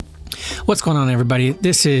What's going on, everybody?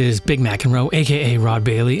 This is Big McEnroe, aka Rod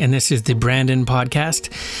Bailey, and this is the Brandon Podcast.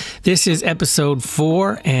 This is episode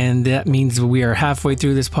 4, and that means we are halfway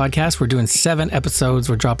through this podcast. We're doing 7 episodes.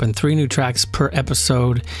 We're dropping 3 new tracks per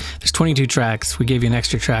episode. There's 22 tracks. We gave you an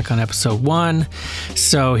extra track on episode 1.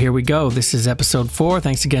 So here we go. This is episode 4.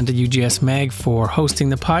 Thanks again to UGS Mag for hosting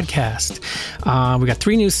the podcast. We got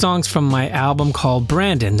 3 new songs from my album called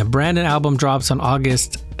Brandon. The Brandon album drops on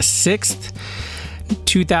August 6th.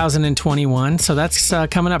 2021, so that's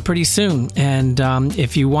coming up pretty soon. And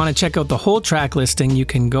if you want to check out the whole track listing, you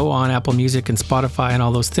can go on Apple Music and Spotify and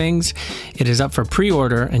all those things. It is up for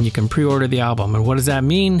pre-order, and you can pre-order the album. And what does that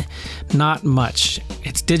mean? Not much.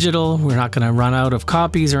 It's digital. We're not going to run out of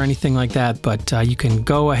copies or anything like that, but you can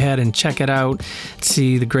go ahead and check it out,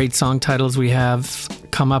 see the great song titles we have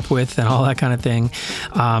come up with and all that kind of thing.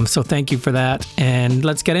 So thank you for that, and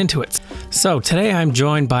let's get into it. So today I'm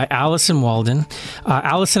joined by Allison Walden.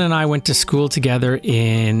 Allison and I went to school together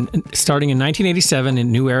starting in 1987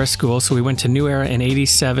 in New Era School. So we went to New Era in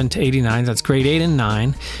 87 to 89. That's grade 8 and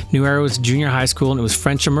 9. New Era was junior high school, and it was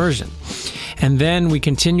French immersion. And then we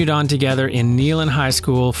continued on together in Neelan High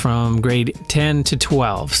School from grade 10 to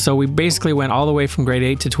 12. So we basically went all the way from grade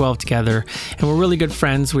 8 to 12 together, and we're really good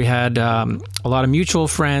friends. We had a lot of mutual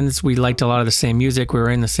friends. We liked a lot of the same music. We were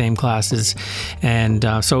in the same classes, and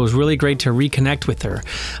so it was really great to reconnect with her.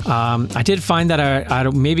 I did find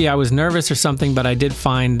that maybe I was nervous or something, but I did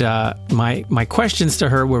find my questions to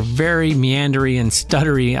her were very meandery and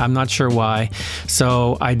stuttery. I'm not sure why.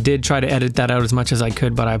 So I did try to edit that out as much as I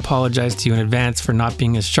could, but I apologize to you in advance for not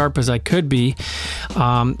being as sharp as I could be.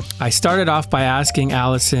 I started off by asking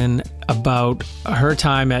Allison about her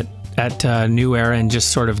time at New Era and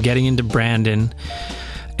just sort of getting into Brandon.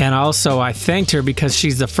 And also, I thanked her because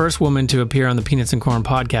she's the first woman to appear on the Peanuts and Corn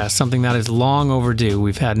podcast, something that is long overdue.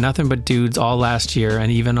 We've had nothing but dudes all last year,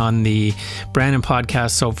 and even on the Brandon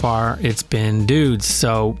podcast so far, it's been dudes.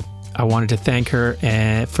 So I wanted to thank her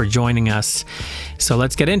for joining us. So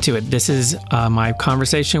let's get into it. This is my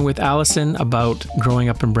conversation with Allison about growing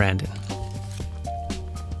up in Brandon.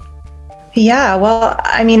 Yeah, well,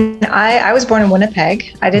 I mean, I was born in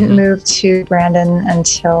Winnipeg. I didn't move to Brandon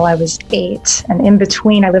until I was 8. And in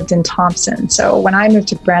between, I lived in Thompson. So when I moved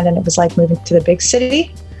to Brandon, it was like moving to the big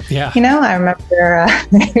city. Yeah. You know, I remember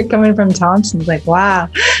coming from Thompson, like, wow,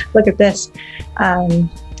 look at this.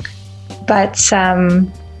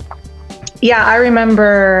 Yeah, I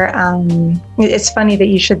remember, it's funny that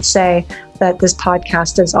you should say that this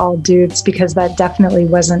podcast is all dudes, because that definitely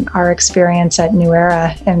wasn't our experience at New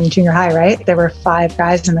Era in junior high, right? There were 5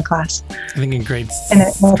 guys in the class. I think in grade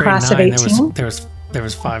class 9, of 18. there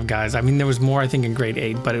was 5 guys. I mean, there was more, I think, in grade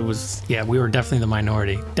 8, but it was, yeah, we were definitely the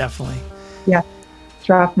minority, definitely. Yeah,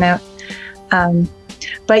 dropping out.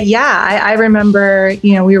 But yeah, I remember,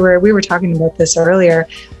 you know, we were talking about this earlier,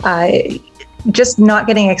 just not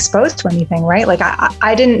getting exposed to anything, right? Like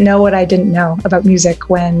I didn't know what I didn't know about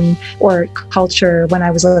music or culture when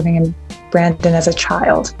I was living in Brandon as a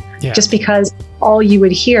child. Yeah. Just because all you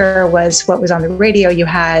would hear was what was on the radio. You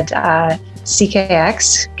had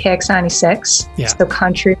CKX, KX96, yeah. So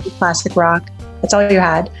country, classic rock. That's all you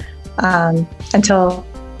had. Until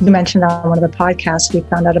you mentioned on one of the podcasts, we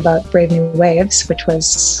found out about Brave New Waves, which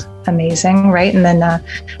was amazing, right? And then I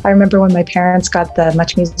remember when my parents got the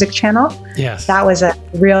Much Music channel. Yes, that was a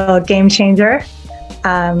real game changer.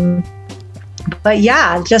 But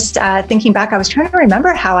yeah, just thinking back, I was trying to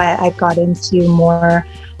remember how I got into more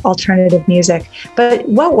alternative music. But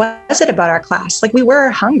what was it about our class? Like, we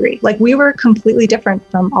were hungry. Like, we were completely different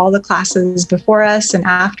from all the classes before us and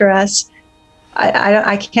after us.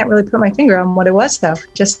 I can't really put my finger on what it was, though.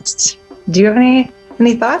 Just, do you have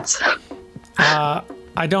any thoughts?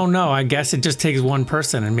 I don't know. I guess it just takes one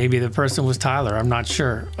person, and maybe the person was Tyler. I'm not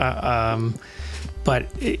sure.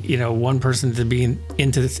 But you know, one person to be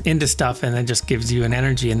into stuff, and then just gives you an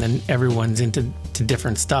energy, and then everyone's into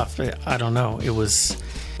different stuff. I don't know. It was,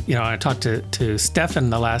 you know, I talked to Stefan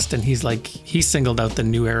the last, and he's like, he singled out the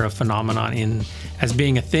New Era phenomenon as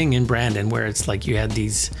being a thing in Brandon, where it's like you had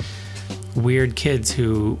these weird kids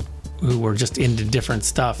who were just into different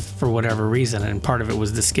stuff for whatever reason, and part of it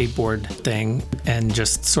was the skateboard thing and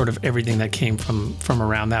just sort of everything that came from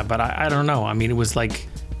around that. But I don't know. I mean, it was like,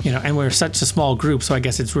 you know, and we're such a small group, so I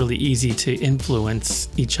guess it's really easy to influence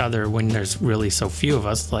each other when there's really so few of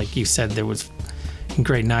us. Like you said, there was in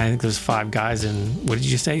grade 9, I think there's 5 guys, and what did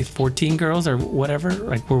you say, 14 girls or whatever?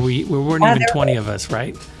 Like we weren't even 20 of us,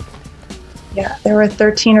 right? Yeah, there were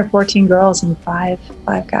 13 or 14 girls and five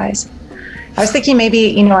guys. I was thinking maybe,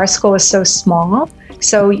 you know, our school was so small.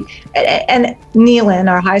 So, and Neelan,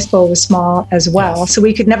 our high school, was small as well. Yes. So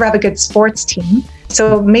we could never have a good sports team.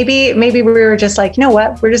 So maybe we were just like, you know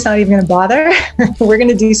what, we're just not even going to bother. We're going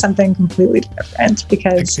to do something completely different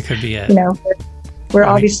because it could be it. You know, we're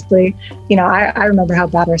obviously, you know, I remember how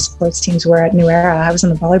bad our sports teams were at New Era. I was on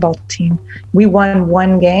the volleyball team. We won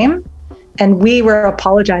one game and we were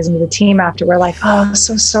apologizing to the team after. We're like, oh, I'm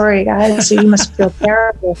so sorry, guys. So you must feel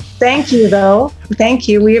terrible. Thank you, though. Thank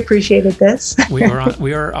you. We appreciated this.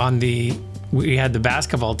 We had the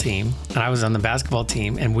basketball team, and I was on the basketball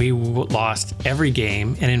team, and we lost every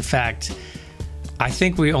game. And in fact, I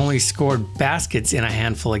think we only scored baskets in a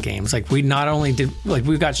handful of games. Like we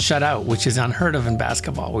got shut out, which is unheard of in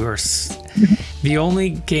basketball. The only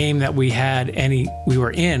game that we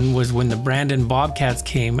were in was when the Brandon Bobcats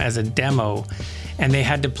came as a demo, and they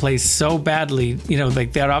had to play so badly, you know,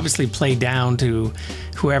 like they'd obviously play down to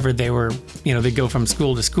whoever they were, you know, they'd go from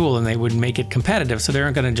school to school and they would make it competitive. So they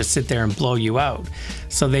weren't going to just sit there and blow you out.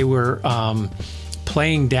 So they were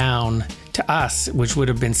playing down to us, which would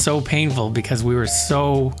have been so painful because we were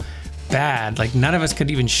so bad. Like none of us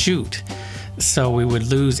could even shoot. So we would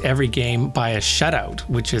lose every game by a shutout,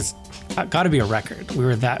 which is got to be a record. We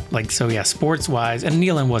were that so yeah, sports wise, and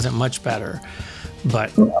Neyland wasn't much better,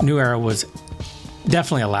 but New Era was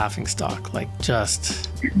definitely a laughing stock, like just.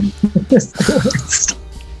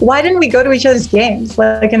 Why didn't we go to each other's games?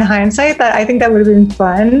 Like in hindsight, I think that would have been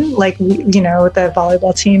fun. Like, you know, the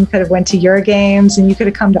volleyball team could have went to your games and you could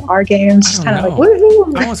have come to our games. Just kind of like,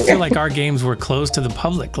 woohoo. I almost feel like our games were closed to the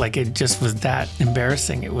public. Like it just was that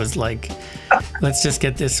embarrassing. It was like, let's just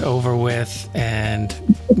get this over with and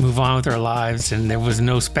move on with our lives. And there was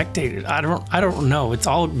no spectators. I don't know. It's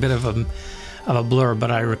all a bit of a blur, but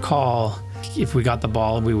I recall if we got the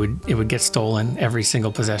ball, it would get stolen every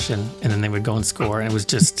single possession, and then they would go and score. And it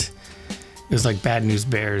was like Bad News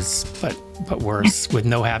Bears, but worse, with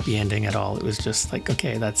no happy ending at all. It was just like,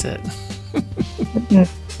 okay, that's it.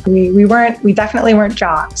 We definitely weren't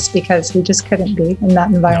jocks because we just couldn't be in that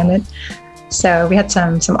environment. No. So we had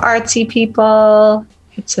some artsy people,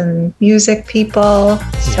 had some music people.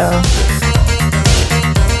 Yeah. So.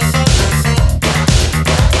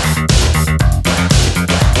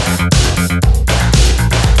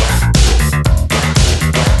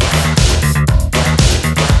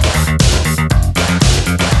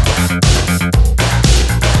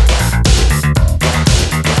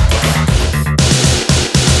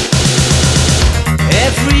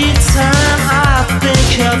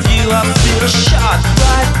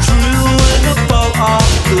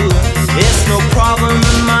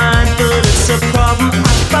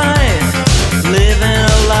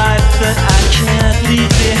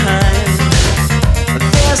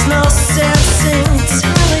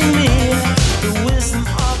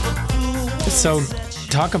 So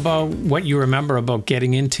talk about what you remember about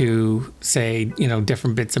getting into, say, you know,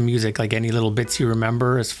 different bits of music, like any little bits you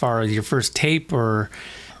remember as far as your first tape, and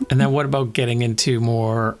then what about getting into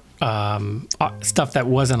more stuff that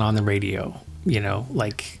wasn't on the radio, you know,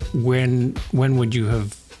 like when would you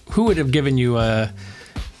have, who would have given you a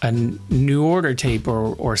New Order tape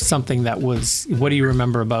or something that was, what do you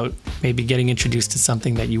remember about maybe getting introduced to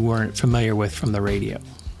something that you weren't familiar with from the radio?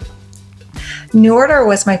 New Order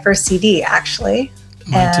was my first CD, actually.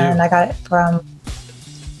 Mine too. And I got it from,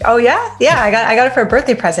 I got it for a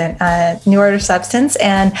birthday present, New Order Substance.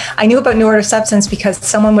 And I knew about New Order Substance because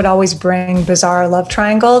someone would always bring Bizarre Love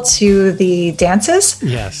Triangle to the dances.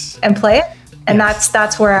 Yes. And play it. And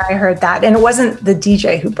that's where I heard that. And it wasn't the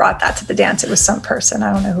DJ who brought that to the dance. It was some person.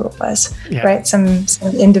 I don't know who it was, right? Some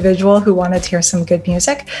individual who wanted to hear some good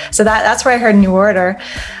music. So that's where I heard New Order.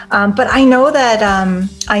 But I know that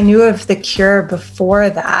I knew of The Cure before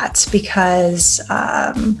that because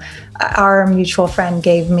our mutual friend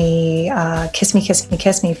gave me Kiss Me, Kiss Me,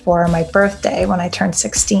 Kiss Me for my birthday when I turned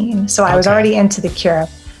 16. So I was already into The Cure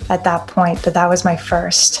at that point, but that was my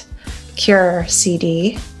first Cure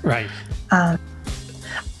CD. Right.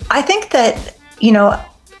 I think that, you know,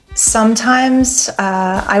 sometimes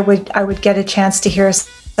I would get a chance to hear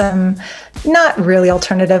some not really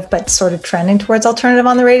alternative, but sort of trending towards alternative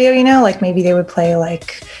on the radio, you know, like maybe they would play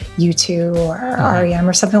like U2 or REM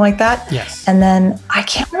or something like that. Yes. And then I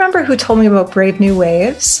can't remember who told me about Brave New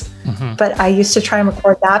Waves, but I used to try and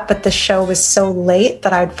record that, but the show was so late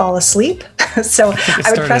that I'd fall asleep. So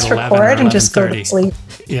I would press record and just go to sleep.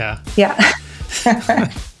 Yeah. Yeah.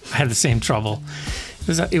 I had the same trouble.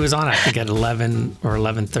 It was on, I think, at 11 or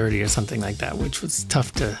 11:30 or something like that, which was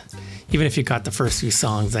tough to, even if you got the first few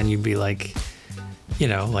songs, then you'd be like, you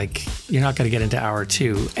know, like you're not going to get into hour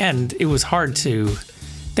two. And it was hard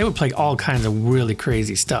they would play all kinds of really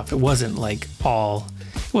crazy stuff. It wasn't like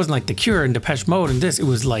The Cure and Depeche Mode and this. It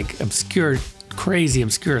was like crazy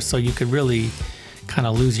obscure. So you could really kind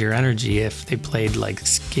of lose your energy if they played like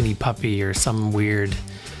Skinny Puppy or some weird,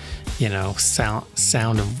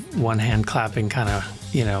 sound of one hand clapping kind of,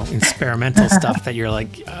 experimental stuff that you're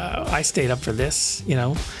like, I stayed up for this,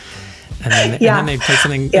 and then they'd play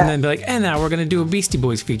something and then be like, and now we're going to do a Beastie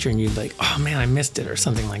Boys feature, and you'd like, oh man, I missed it, or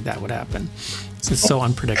something like that would happen. So it's so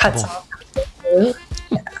unpredictable.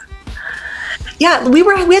 Yeah, we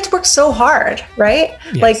had to work so hard, right?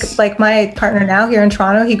 Yes. Like my partner now here in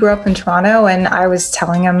Toronto, he grew up in Toronto, and I was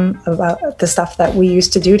telling him about the stuff that we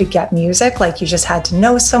used to do to get music. Like you just had to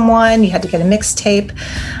know someone, you had to get a mixtape.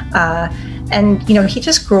 And, he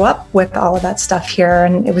just grew up with all of that stuff here,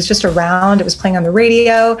 and it was just around, it was playing on the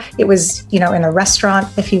radio. It was, in a restaurant,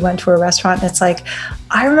 if he went to a restaurant. It's like,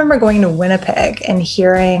 I remember going to Winnipeg and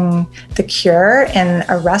hearing The Cure in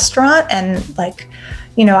a restaurant, and like,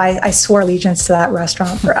 I swore allegiance to that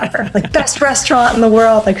restaurant forever. Like, best restaurant in the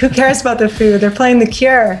world. Like, who cares about the food? They're playing The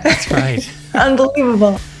Cure. That's right.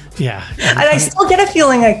 Unbelievable. Yeah. And I still get a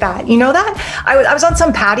feeling like that. You know that? I was on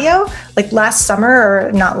some patio like last summer,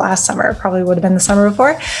 or not last summer, probably would have been the summer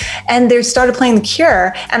before. And they started playing The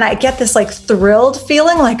Cure. And I get this like thrilled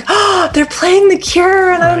feeling like, oh, they're playing The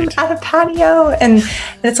Cure and I'm at a patio. And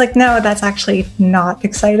it's like, no, that's actually not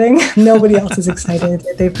exciting. Nobody else is excited.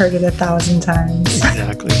 They've heard it 1,000 times.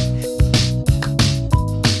 Exactly.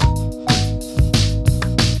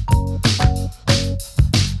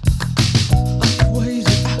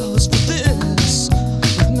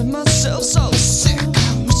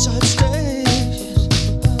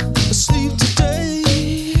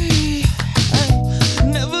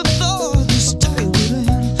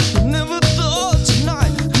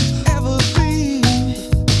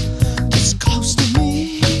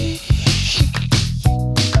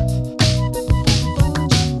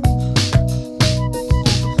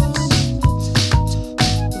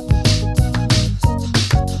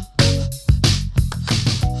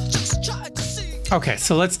 Okay,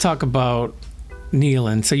 so let's talk about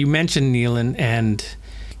Nealon. So you mentioned Nealon, and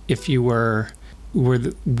if you were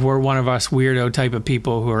one of us weirdo type of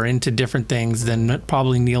people who are into different things, then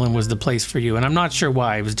probably Nealon was the place for you. And I'm not sure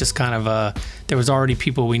why. It was just kind of there was already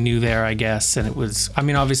people we knew there, I guess. And it was,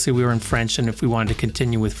 obviously we were in French, and if we wanted to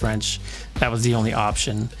continue with French, that was the only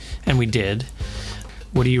option. And we did.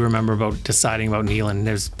 What do you remember about deciding about Nealon?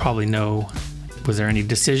 Was there any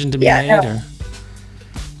decision to be made? Or?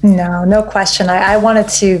 No question. I wanted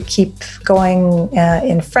to keep going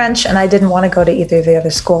in French, and I didn't want to go to either of the other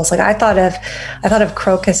schools. Like I thought of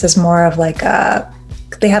Crocus as more of like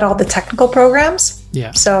they had all the technical programs.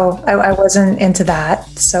 Yeah. So I wasn't into that,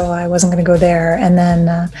 so I wasn't going to go there. And then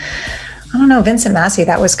I don't know, Vincent Massey.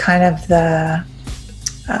 That was kind of the.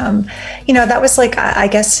 That was like, I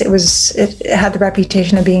guess it had the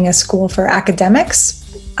reputation of being a school for academics,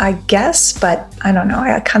 I guess, but I don't know.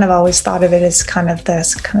 I kind of always thought of it as kind of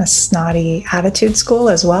this kind of snotty attitude school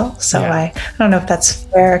as well. So I don't know if that's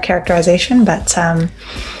fair characterization, but so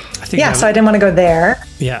I didn't want to go there.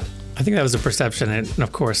 Yeah, I think that was a perception, and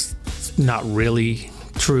of course, it's not really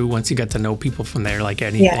true once you get to know people from there, like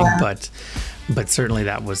anything. But certainly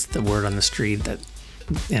that was the word on the street that.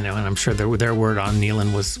 And I'm sure their word on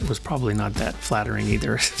Nealon was probably not that flattering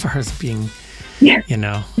either, as far as being,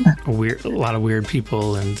 a lot of weird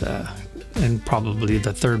people, and probably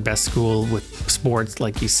the third best school with sports,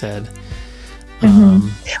 like you said.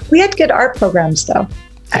 We had good art programs though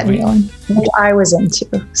at Nealon, which I was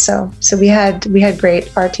into. So we had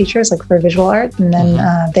great art teachers, like for visual art, and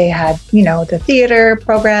then they had the theater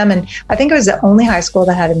program, and I think it was the only high school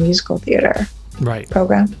that had a musical theater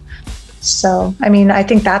program. So, I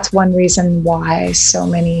think that's one reason why so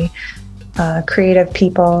many creative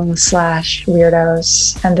people /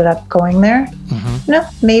 weirdos ended up going there.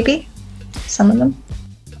 Maybe some of them.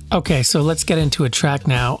 Okay, so let's get into a track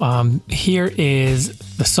now. Here is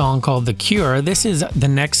the song called The Cure. This is the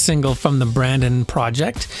next single from the Brandon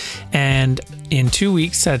Project. And in 2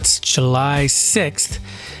 weeks, that's July 6th,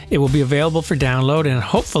 it will be available for download, and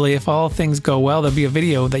hopefully, if all things go well, there'll be a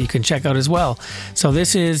video that you can check out as well. So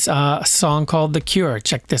this is a song called The Cure.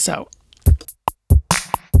 Check this out.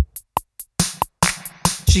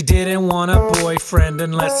 She didn't want a boyfriend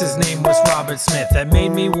unless his name was Robert Smith. That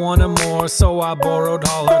made me want him more, so I borrowed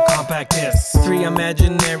all her compact discs. 3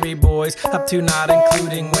 imaginary boys, up to not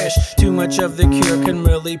including Wish. Too much of The Cure can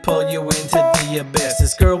really pull you into the abyss.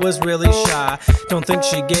 This girl was really shy, don't think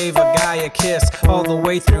she gave a guy a kiss all the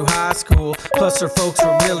way through high school. Plus her folks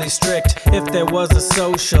were really strict. If there was a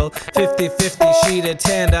social, 50-50 she'd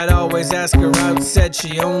attend. I'd always ask her out, said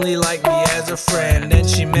she only liked me as a friend, and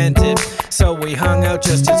she meant it. So we hung out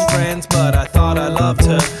just just as friends, but I thought I loved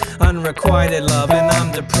her. Unrequited love and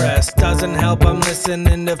I'm depressed. Doesn't help, I'm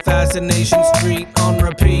listening to Fascination Street on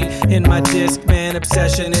repeat. In my Discman,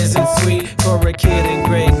 obsession isn't sweet for a kid in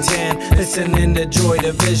grade 10. Listening to Joy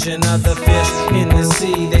Division of the fish in the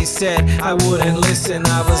sea. They said I wouldn't listen,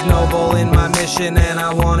 I was noble in my mission, and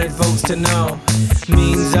I wanted folks to know.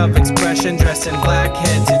 Means of expression, dressed in black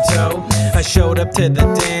head to toe. I showed up to the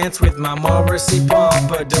dance with my Morrissey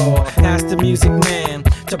pompadour. Asked the music man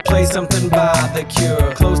to play something by The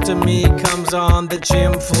Cure. Close to me comes on the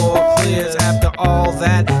gym floor, clears. After all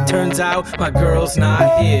that, turns out my girl's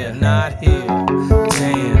not here, not here.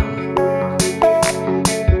 Damn.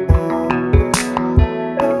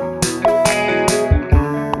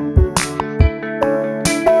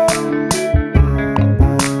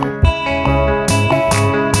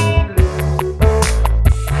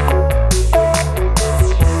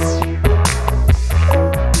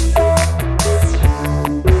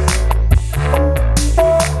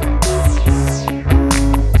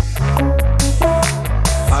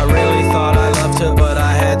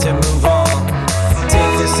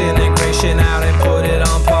 Disintegration out and put it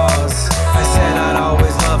on pause.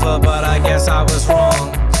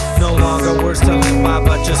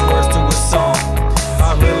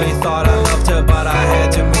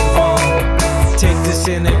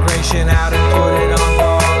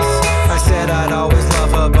 I said I'd always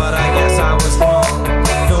love her, but I guess I was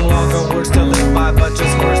wrong. No longer words to live by, but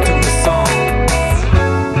just words to a song.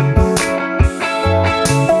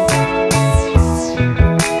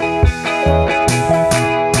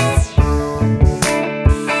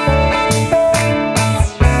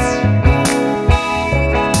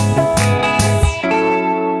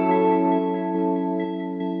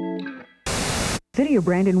 City of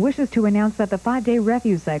Brandon wishes to announce that the 5-day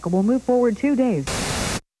refuse cycle will move forward 2 days.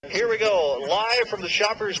 Here we go, live from the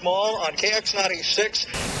Shoppers Mall on KX96.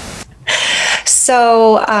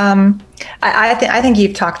 So I think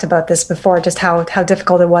you've talked about this before, just how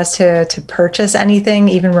difficult it was to purchase anything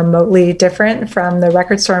even remotely different from the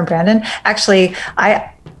record store in Brandon. Actually,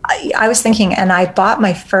 I was thinking, and I bought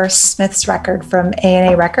my first Smiths record from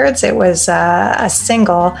A&A Records. It was a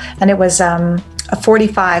single, and it was a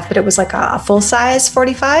 45, but it was like a full-size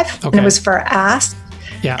 45, okay. And it was for Ask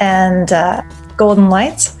yeah. and Golden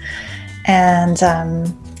Lights. And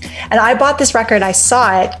I bought this record. I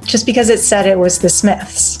saw it just because it said it was the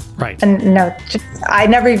Smiths. Right. And no, I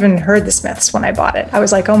never even heard the Smiths when I bought it. I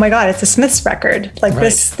was like, oh my God, it's a Smiths record. Like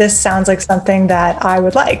right. this sounds like something that I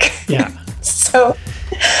would like. Yeah. So,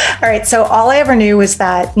 all right. So all I ever knew was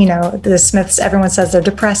that, the Smiths, everyone says they're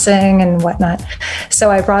depressing and whatnot. So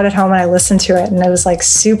I brought it home and I listened to it, and it was like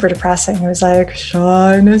super depressing. It was like,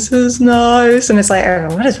 shyness is nice. And it's like,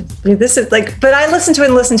 oh, what is this? Is like, but I listened to it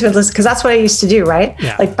because that's what I used to do, right?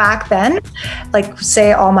 Yeah. Like back then, like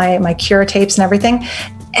say all my Cure tapes and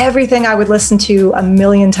everything I would listen to a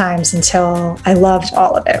million times until I loved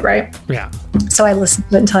all of it, right? Yeah. So I listened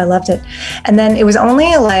to it until I loved it. And then it was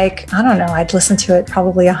only like, I don't know, I'd listened to it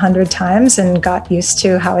probably 100 times and got used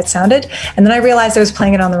to how it sounded. And then I realized I was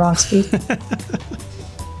playing it on the wrong speed.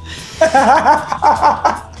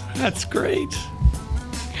 That's great.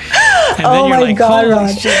 Oh my God,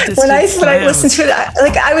 Rod. When I listened to it,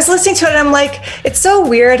 I was listening to it and I'm like, it's so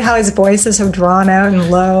weird how his voice is so drawn out and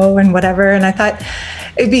low and whatever. And I thought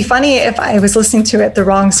it'd be funny if I was listening to it the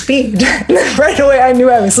wrong speed. Right away, I knew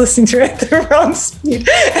I was listening to it the wrong speed.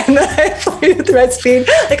 And then I played it the right speed.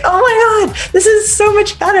 Like, oh my God, this is so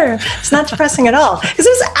much better. It's not depressing at all. Because it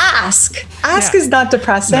was Ask. Ask is not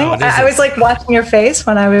depressing. No, I was like watching your face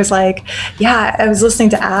when I was like, yeah, I was listening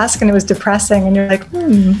to Ask and it was depressing. And you're like,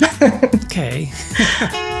 Okay.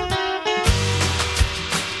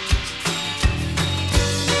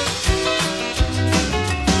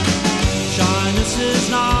 Shyness is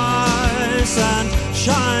nice, and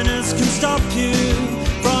shyness can stop you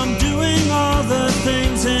from doing all the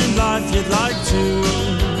things in life you'd like to.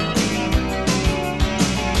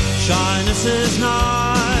 Shyness is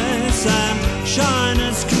nice, and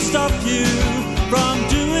shyness can stop you from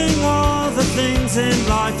doing all the things in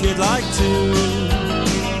life you'd like to.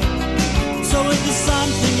 So if there's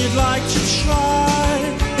something you'd like to try,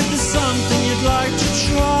 if there's something you'd like to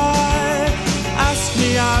try, ask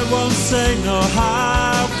me, I won't say no,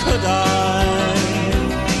 how could I?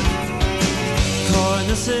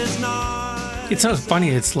 Coyness is nice. It's so funny.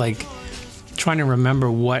 It's like trying to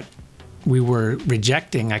remember what we were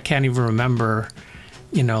rejecting. I can't even remember,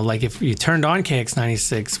 like if you turned on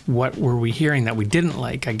KX96, what were we hearing that we didn't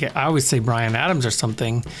like? I always say Bryan Adams or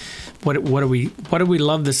something. What do we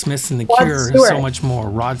love the Smiths and the Cure Stewart. so much more?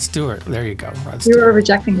 Rod Stewart. There you go. Rod you Stewart. were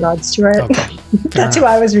rejecting Rod Stewart. Okay. That's who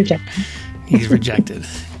I was rejecting. He's rejected.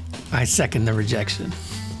 I second the rejection.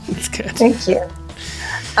 It's good. Thank you.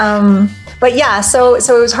 But yeah, so it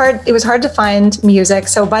was hard. It was hard to find music.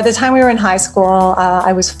 So by the time we were in high school,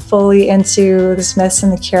 I was fully into the Smiths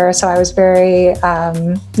and the Cure. So I was very,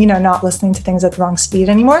 not listening to things at the wrong speed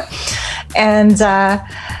anymore. And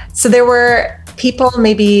so there were people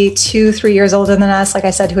maybe 2-3 years older than us, like I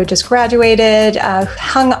said, who had just graduated,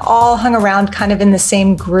 hung around kind of in the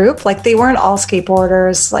same group. Like they weren't all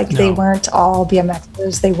skateboarders, like they weren't all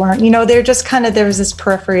BMXers, they weren't, they're just kind of, there was this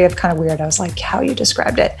periphery of kind of weirdos, like how you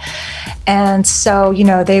described it. And so,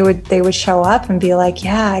 they would show up and be like,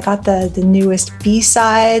 yeah, I got the newest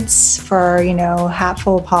B-sides for,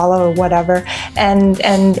 Hatful Apollo or whatever. And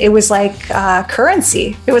it was like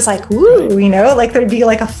currency. It was like, woo, like there'd be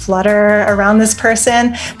like a flutter around this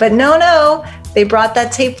person. But no, they brought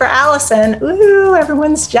that tape for Allison. Ooh,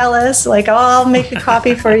 everyone's jealous. Like, oh, I'll make a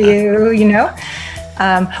copy for you,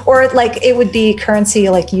 or like it would be currency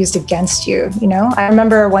like used against you, I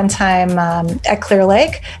remember one time at Clear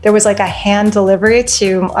Lake, there was like a hand delivery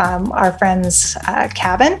to our friend's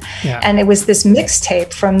cabin. Yeah. And it was this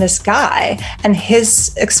mixtape from this guy. And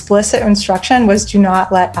his explicit instruction was, do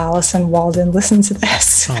not let Allison Walden listen to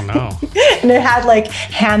this. Oh, no. And it had like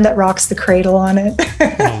Hand That Rocks the Cradle on it.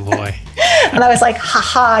 Oh, boy. And I was like,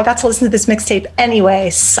 haha, I got to listen to this mixtape anyway,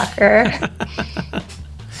 sucker.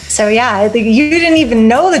 So yeah, I think you didn't even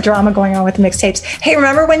know the drama going on with the mixtapes. Hey,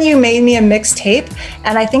 remember when you made me a mixtape?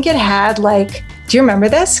 And I think it had like, do you remember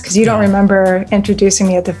this? Because you don't remember introducing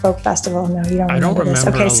me at the folk festival. No, you don't remember. I don't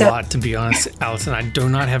remember this. a lot, to be honest, Allison. I do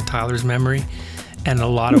not have Tyler's memory. And a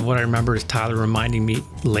lot of what I remember is Tyler reminding me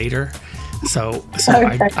later. So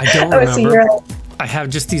okay. I don't remember. I have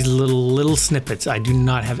just these little snippets. I do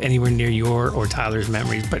not have anywhere near your or Tyler's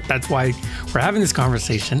memories. But that's why we're having this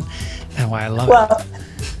conversation and why I love it.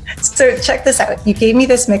 So check this out. You gave me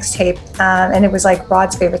this mixtape and it was like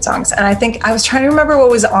Rod's favorite songs. And I think I was trying to remember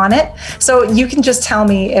what was on it. So you can just tell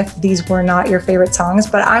me if these were not your favorite songs,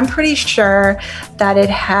 but I'm pretty sure that it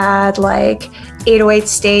had like 808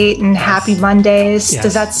 State and Happy Mondays. Yes.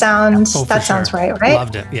 Does that sound, that sounds sure. right?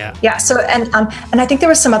 Loved it, yeah. Yeah, so, and I think there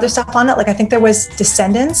was some other stuff on it. Like I think there was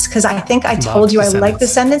Descendants, because I think I told you I like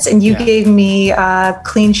Descendants and you gave me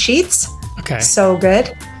Clean Sheets. Okay. So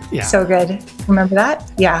good. Yeah. So good. Remember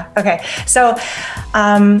that? Yeah. Okay. So,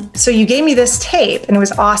 so you gave me this tape and it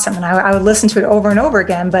was awesome. And I would listen to it over and over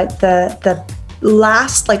again. But the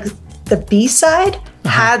last, like the B-side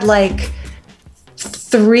had like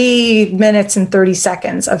 3 minutes and 30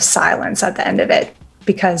 seconds of silence at the end of it,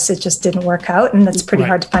 because it just didn't work out. And it's pretty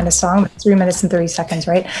hard to find a song with 3 minutes and 30 seconds,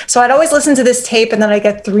 right? So I'd always listen to this tape and then I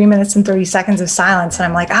get 3 minutes and 30 seconds of silence. And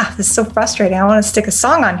I'm like, this is so frustrating. I want to stick a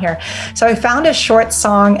song on here. So I found a short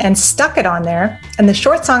song and stuck it on there. And the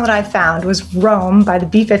short song that I found was Rome by the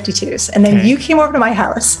B-52s. And then you came over to my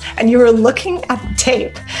house and you were looking at the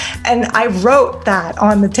tape. And I wrote that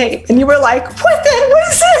on the tape. And you were like, what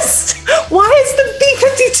is this? Why is the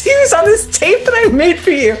B-52s on this tape that I made for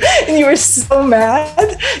you? And you were so mad.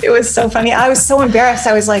 It was so funny. I was so embarrassed.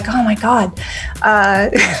 I was like, oh my God.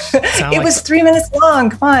 It was 3 minutes long.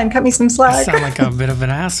 Come on, cut me some slack. I sound like a bit of an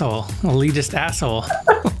asshole, elitist asshole.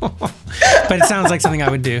 But it sounds like something I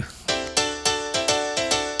would do.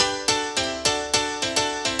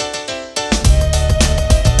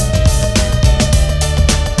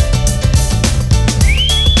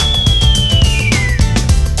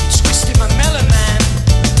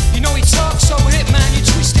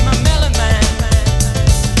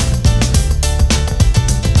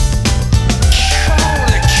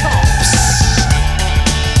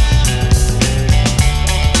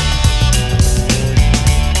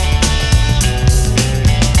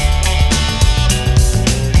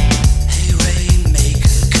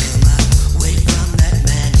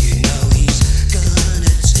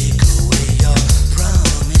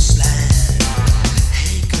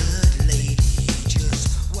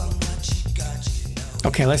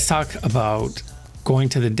 Okay, let's talk about going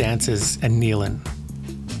to the dances and kneeling.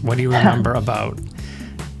 What do you remember about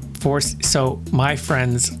so my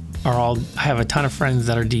friends are all, I have a ton of friends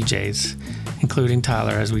that are DJs, including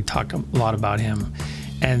Tyler, as we talked a lot about him.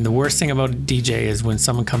 And the worst thing about a DJ is when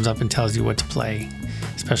someone comes up and tells you what to play,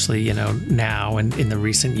 especially, now and in the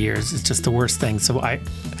recent years. It's just the worst thing. So I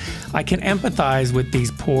can empathize with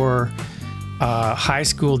these poor high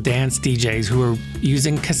school dance DJs who are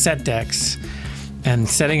using cassette decks and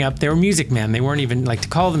setting up. They were music men. They weren't even, like, to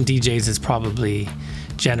call them DJs is probably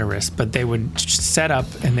generous, but they would set up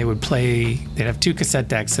and they would play, they'd have 2 cassette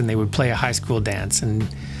decks and they would play a high school dance. And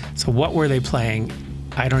so what were they playing?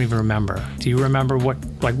 I don't even remember. Do you remember what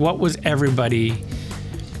was everybody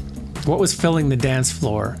what was filling the dance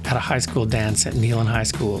floor at a high school dance at Neyland High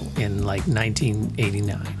School in like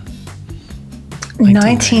 1989?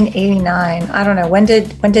 1989. I don't know. When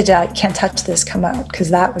did Can't Touch This come out? Because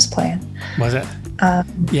that was playing. Was it?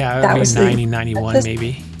 Yeah, it that would was be 91 maybe.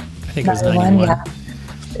 I think it was 91. 91. Yeah.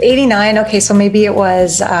 89. Okay, so maybe it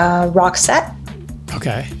was Roxette.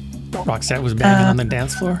 Okay. Roxette was banging on the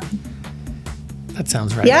dance floor? That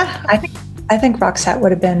sounds right. Yeah, I think Roxette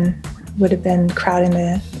would have been crowding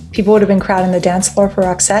the dance floor for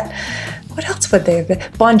Roxette. What else would they have been?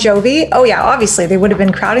 Bon Jovi. Oh yeah, obviously they would have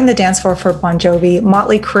been crowding the dance floor for Bon Jovi.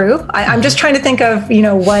 Motley Crue. I'm just trying to think of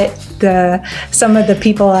what some of the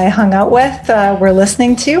people I hung out with were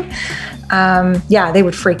listening to. Yeah, they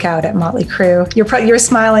would freak out at Motley Crue. You're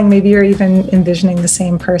smiling. Maybe you're even envisioning the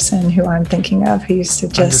same person who I'm thinking of, who used to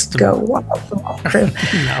just go wild for Motley Crue.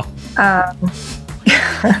 No.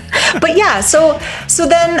 But yeah, so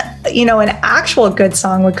then an actual good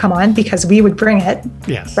song would come on because we would bring it.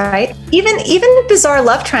 Yes. Right. Even Bizarre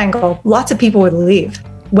Love Triangle, lots of people would leave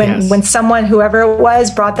when someone, whoever it was,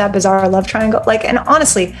 brought that Bizarre Love Triangle. Like, and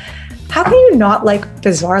honestly, how can you not like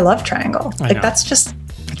Bizarre Love Triangle? Like, that's just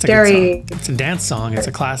it's very. It's a dance song. It's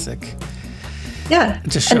a classic. Yeah.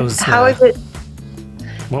 It just shows how is it.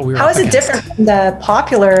 What we were How up is it against. different from the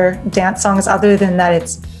popular dance songs, other than that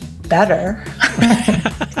it's better?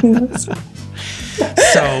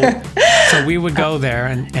 So we would go there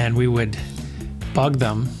and we would bug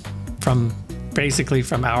them from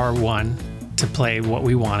hour one to play what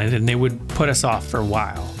we wanted, and they would put us off for a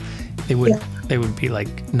while. They would be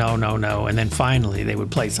like, no, and then finally they would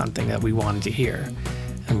play something that we wanted to hear,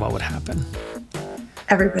 and what would happen?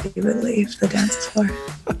 Everybody would leave the dance floor.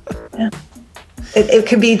 Yeah. It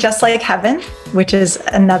could be Just Like Heaven, which is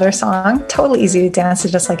another song. Totally easy to dance to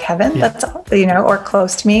Just Like Heaven. Yeah. That's or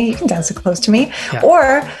Close to Me. You can dance to Close to Me. Yeah.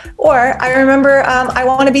 Or I remember I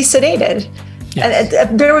Want to Be Sedated. Yes.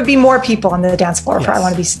 And there would be more people on the dance floor for Yes. I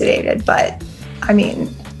Want to Be Sedated. But I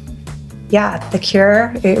mean, yeah, The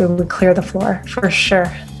Cure, it would clear the floor for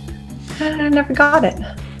sure. I never got it.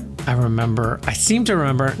 I seem to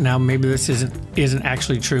remember, now maybe this isn't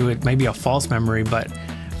actually true, it may be a false memory, but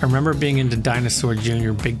I remember being into Dinosaur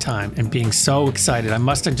Jr. big time and being so excited. I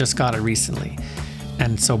must have just got it recently.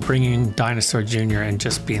 And so bringing Dinosaur Jr. and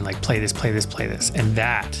just being like, play this. And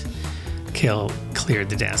that cleared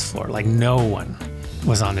the dance floor. Like, no one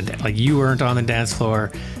was on the dance. Like, you weren't on the dance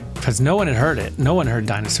floor because no one had heard it. No one heard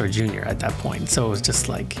Dinosaur Jr. at that point. So it was just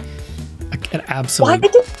like an absolute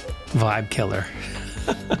vibe killer.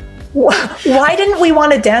 Why didn't we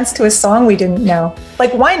want to dance to a song we didn't know?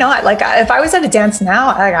 Like, why not? Like, if I was at a dance now,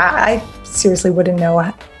 I seriously wouldn't know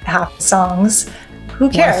half the songs. Who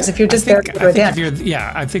cares if you're just there to do a dance?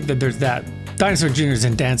 I think that there's that. Dinosaur Jr.'s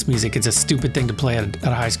in dance music. It's a stupid thing to play at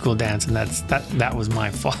a high school dance, and that was my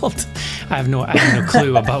fault. I have no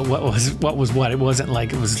clue about what was what. It wasn't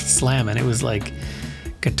like it was slamming. It was like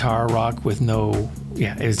guitar rock with no.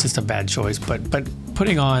 Yeah, it was just a bad choice. But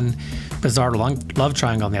putting on Bizarre Love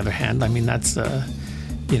Triangle, on the other hand, I mean, that's a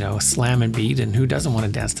slam and beat, and who doesn't want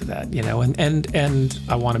to dance to that? And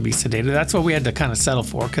I Want to Be Sedated. That's what we had to kind of settle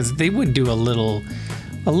for, because they would do a little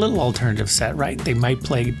alternative set, right? They might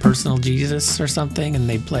play Personal Jesus or something, and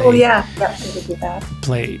they play. Oh yeah, they would do that.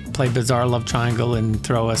 Play Bizarre Love Triangle and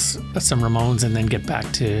throw us some Ramones, and then get back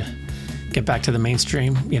to the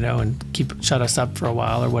mainstream, and shut us up for a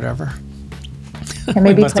while or whatever. And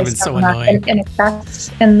maybe must play have been so something annoying. in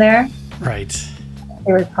effects in there. Right.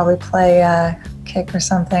 They would probably play Kick or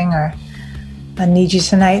something, or I Need You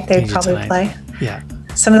Tonight. They'd probably play. Yeah.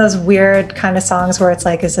 Some of those weird kind of songs where it's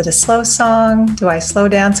like, is it a slow song? Do I slow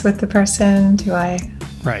dance with the person? Right.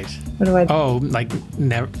 What do I do? Oh, like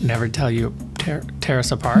never tell you, tear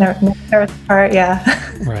us apart. Never tear us apart, yeah.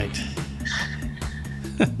 Right.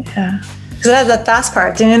 Yeah. Because it has that fast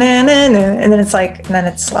part, and then it's like, and then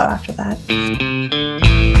it's slow after that.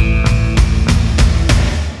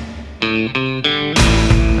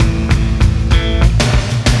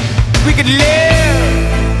 We could live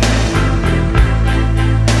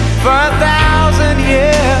for 1,000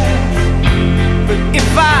 years, but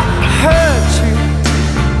if I hurt you,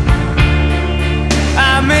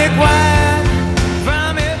 I make wine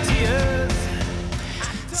from your tears.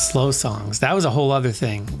 Slow songs. That was a whole other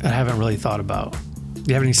thing that I haven't really thought about. Do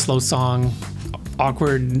you have any slow song,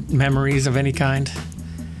 awkward memories of any kind?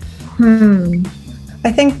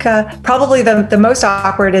 I think probably the most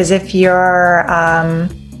awkward is if you're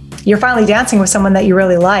you're finally dancing with someone that you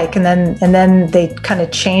really like, and then they kind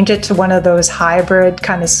of change it to one of those hybrid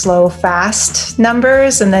kind of slow fast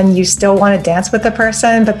numbers, and then you still want to dance with the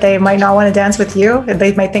person, but they might not want to dance with you.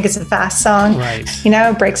 They might think it's a fast song, Right.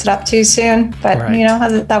 breaks it up too soon. But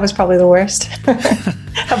Right. that was probably the worst.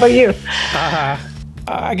 How about you?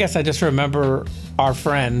 I guess I just remember our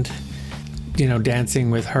friend,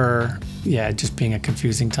 dancing with her. Yeah, just being a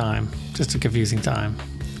confusing time. Just a confusing time.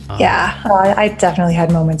 Yeah, I definitely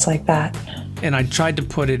had moments like that. And I tried to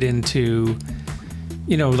put it into,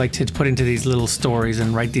 to put into these little stories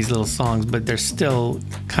and write these little songs, but they're still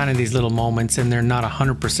kind of these little moments, and they're not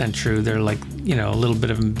 100% true. They're like, a little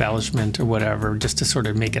bit of embellishment or whatever, just to sort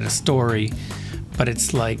of make it a story. But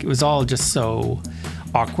it's like, it was all just so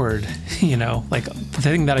awkward, like the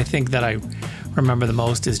thing that I think that I remember the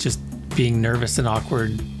most is just being nervous and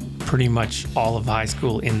awkward pretty much all of high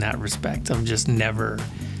school in that respect of just never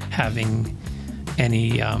having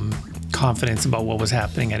any confidence about what was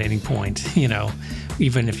happening at any point.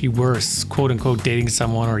 Even if you were quote unquote dating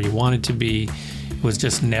someone or you wanted to be, it was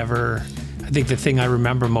just never. I think the thing I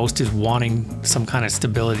remember most is wanting some kind of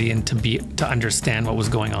stability and to understand what was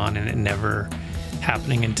going on, and it never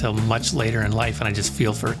happening until much later in life. And I just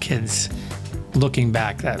feel for kids looking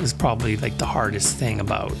back, that was probably like the hardest thing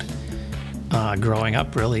about growing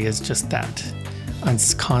up, really, is just that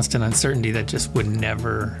constant uncertainty that just would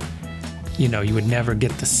never, you would never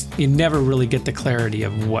get this, you never really get the clarity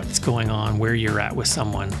of what's going on, where you're at with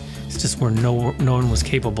someone. It's just where no one was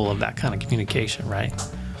capable of that kind of communication, right?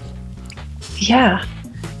 Yeah,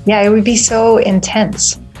 it would be so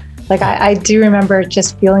intense. Like I do remember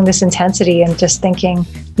just feeling this intensity and just thinking,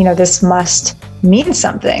 this must mean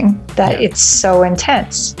something, that it's so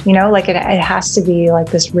intense, like it has to be like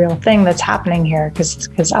this real thing that's happening here,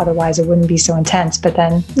 because otherwise it wouldn't be so intense. But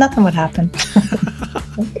then nothing would happen.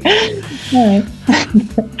 All right.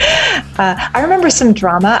 I remember some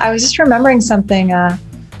drama. I was just remembering something. I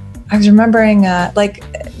was remembering like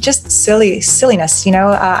just silliness.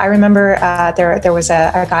 I remember there was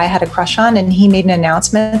a guy I had a crush on, and he made an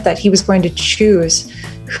announcement that he was going to choose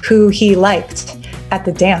who he liked at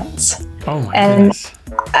the dance. Oh my goodness.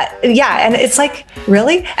 And it's like,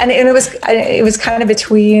 really? And it was kind of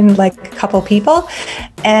between like a couple people,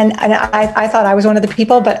 and I thought I was one of the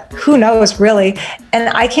people, but who knows, really. And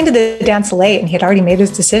I came to the dance late, and he had already made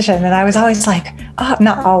his decision, and I was always like, oh,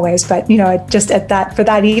 not always, but just for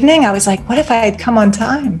that evening, I was like, what if I had come on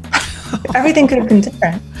time? Everything could have been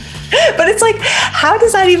different. But it's like, how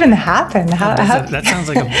does that even happen? That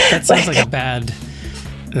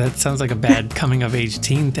sounds like a bad coming of age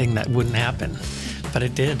teen thing that wouldn't happen, but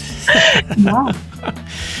it did. Yeah.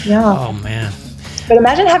 Oh man. But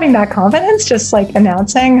imagine having that confidence, just like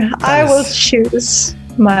announcing, I will choose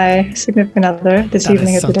my significant other this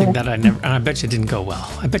evening at the dinner. That and I bet you didn't go well.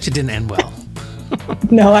 I bet you didn't end well.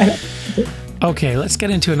 No, I don't. Okay, let's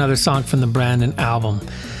get into another song from the Brandon album.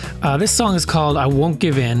 This song is called I Won't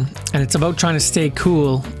Give In, and it's about trying to stay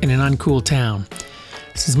cool in an uncool town.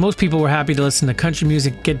 Since most people were happy to listen to country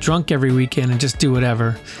music, get drunk every weekend, and just do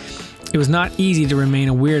whatever, it was not easy to remain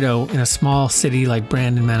a weirdo in a small city like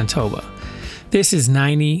Brandon, Manitoba. This is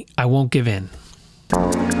 90, I Won't Give In.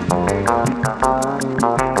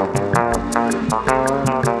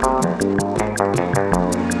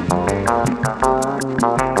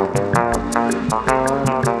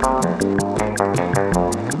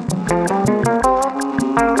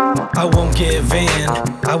 I won't give in,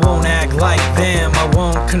 I won't act like them, I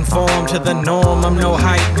won't conform to the norm, I'm no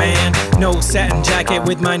hype man. No satin jacket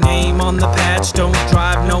with my name on the patch, don't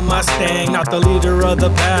drive no Mustang, not the leader of the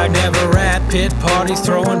pack. Never at pit parties,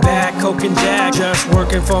 throwing back coke and jack, just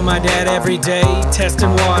working for my dad every day,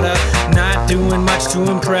 testing water, not doing much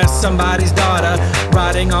to impress somebody's daughter.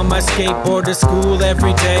 Riding on my skateboard to school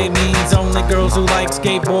every day means only girls who like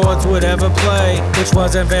skateboards would ever play, which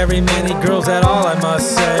wasn't very many girls at all, I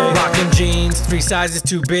must say. Rocking jeans, 3 sizes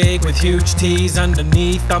too big with huge tees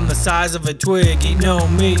underneath. I'm the size of a twig, you know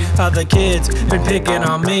me. Other kids been picking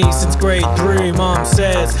on me since grade 3. Mom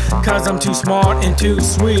says, cause I'm too smart and too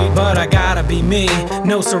sweet, but I gotta be me.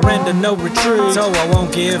 No surrender, no retreat. So I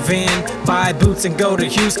won't give in. Buy boots and go to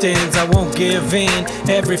Houston's. I won't give in.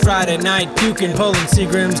 Every Friday night puking, pulling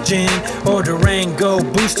Seagram's gin or Durango,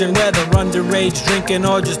 boosting, whether underage drinking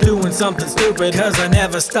or just doing something stupid. Cause I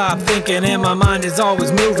never stop thinking and my mind is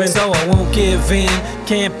always moving. So I won't give in.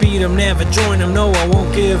 Can't beat them, never join them. No, I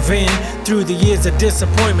won't give in. Through the years of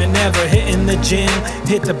disappointment, never hitting the gym.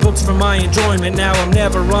 Hit the books for my enjoyment. Now I'm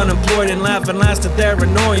never unemployed and laughing last at their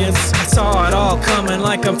annoyance. I saw it all coming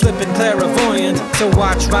like I'm flipping clairvoyant. So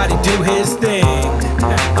watch Roddy do his thing.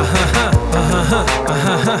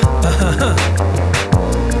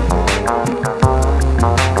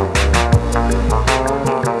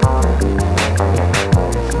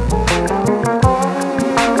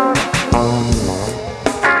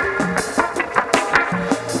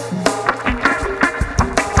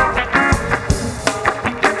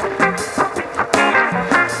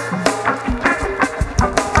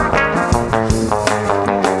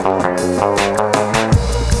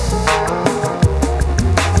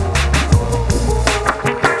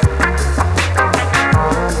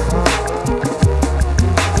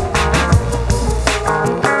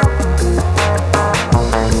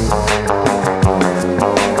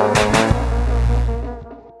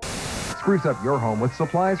 up your home with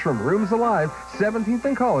supplies from Rooms Alive, 17th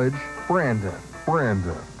and College, Brandon.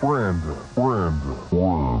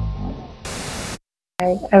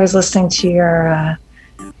 I was listening to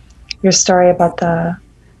your story about the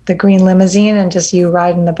green limousine and just you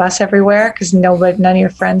riding the bus everywhere because none of your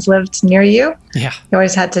friends lived near you. Yeah. You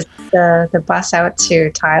always had to take the bus out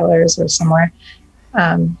to Tyler's or somewhere.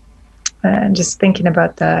 And just thinking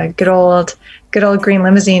about the good old green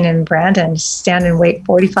limousine in Brandon, just stand and wait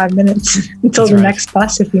 45 minutes until the next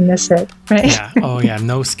bus if you miss it, right? Yeah. Oh, yeah.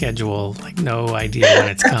 No schedule, like no idea when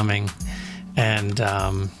it's coming. And,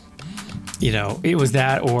 it was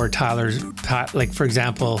that or Tyler's, like, for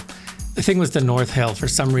example, the thing was the North Hill. For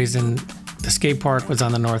some reason, the skate park was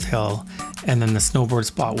on the North Hill, and then the snowboard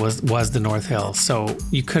spot was the North Hill. So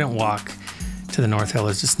you couldn't walk to the North Hill.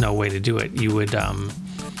 There's just no way to do it. You would,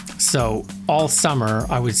 so all summer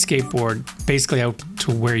I would skateboard basically out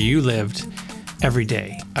to where you lived every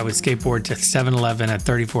day. I would skateboard to 7-Eleven at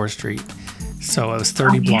 34th Street. So it was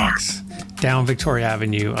 30 blocks down Victoria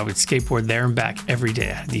Avenue. I would skateboard there and back every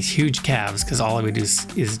day. I had these huge calves because all I would do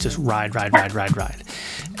is just ride.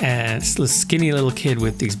 And it's this skinny little kid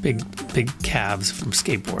with these big calves from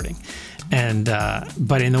skateboarding. And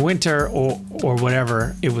but in the winter or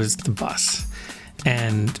whatever, it was the bus.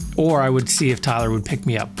 Or I would see if Tyler would pick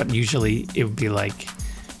me up, but usually it would be like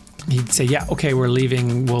he'd say, "Yeah, okay, we're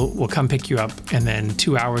leaving. We'll come pick you up." And then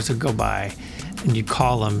 2 hours would go by, and you'd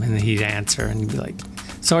call him, and he'd answer, and you'd be like,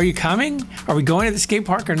 "So are you coming? Are we going to the skate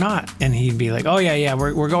park or not?" And he'd be like, "Oh yeah,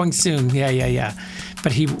 we're going soon. Yeah."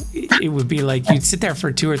 But it would be like you'd sit there for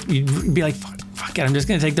you'd be like, "Fuck it, I'm just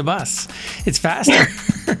gonna take the bus. It's faster."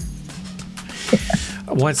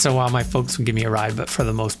 Once in a while, my folks would give me a ride, but for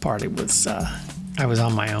the most part, it was I was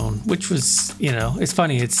on my own, which was it's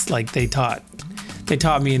funny. It's like they taught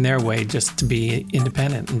me in their way just to be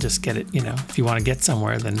independent and just get it. If you want to get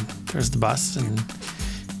somewhere, then there's the bus, and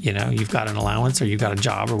you've got an allowance or you've got a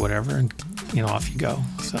job or whatever, and off you go.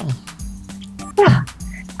 So yeah.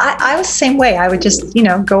 I was the same way. I would just,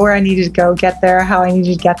 go where I needed to go, get there, how I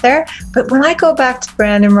needed to get there. But when I go back to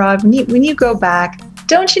Brandon, Rob, when you go back,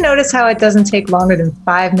 don't you notice how it doesn't take longer than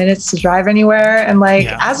 5 minutes to drive anywhere? And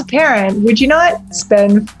as a parent, would you not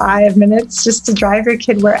spend 5 minutes just to drive your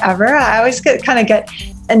kid wherever? I always get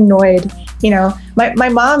annoyed. My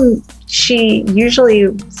mom, she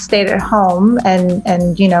usually stayed at home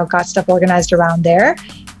and got stuff organized around there.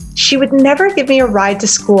 She would never give me a ride to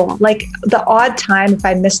school. Like the odd time if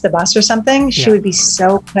I missed the bus or something, she would be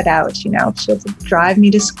so put out, she had to drive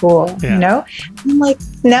me to school, I'm like,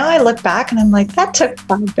 now I look back and I'm like, that took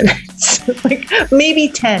 5 minutes, like maybe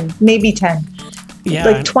 10, yeah,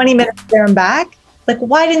 like 20 minutes there and back. Like,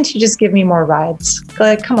 why didn't you just give me more rides?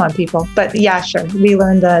 Like, come on, people. But yeah, sure. We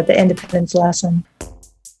learned the independence lesson.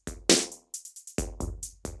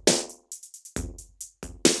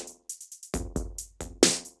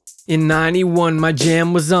 In 91, my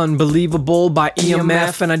jam was Unbelievable by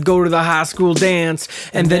EMF, and I'd go to the high school dance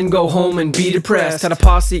and then go home and be depressed. Had a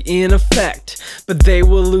posse in effect, but they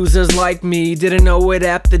were losers like me. Didn't know it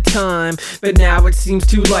at the time, but now it seems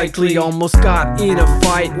too likely. Almost got in a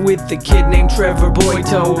fight with a kid named Trevor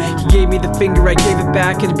Boito. He gave me the finger, I gave it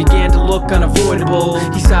back, and it began to look unavoidable.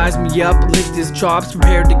 He sized me up, licked his chops,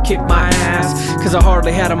 prepared to kick my ass, cause I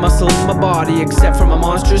hardly had a muscle in my body except for my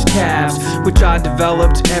monstrous calves, which I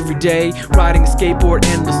developed every day, riding a skateboard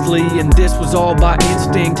endlessly. And this was all by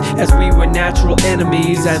instinct, as we were natural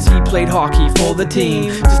enemies, as he played hockey for the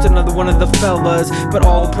team. Just another one of the fellas, but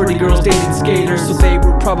all the pretty girls dated skaters, so they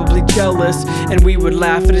were probably jealous, and we would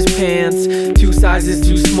laugh at his pants. 2 sizes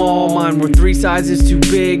too small, mine were 3 sizes too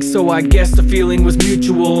big, so I guess the feeling was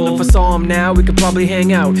mutual. And if I saw him now, we could probably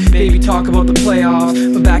hang out, maybe talk about the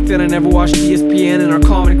playoffs. But back then I never watched ESPN, and our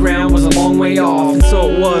common ground was a long way off. And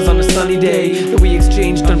so it was on a sunny day that we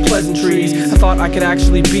exchanged unpleasantries. I thought I could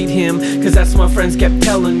actually beat him, cause that's what my friends kept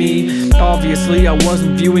telling me. Obviously I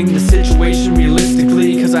wasn't viewing the situation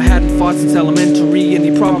realistically, cause I hadn't fought since elementary, and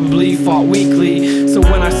he probably fought weekly. So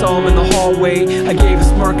when I saw him in the hallway, I gave a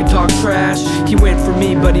smirk and talked trash. He went for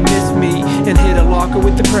me, but he missed me, and hit a locker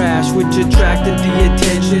with the crash, which attracted the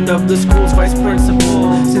attention of the school's vice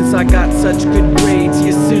principal. Since I got such good grades, he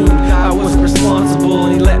assumed I was responsible,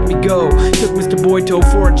 and he let me go. Took Mr. Boito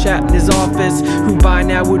for a chat in his office, who by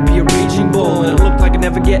now would be a raging bull. And it looked like I never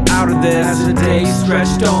never get out of this. As the day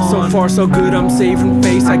stretched on, so far so good, I'm saving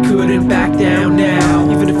face. I couldn't back down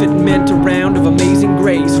now, even if it meant a round of amazing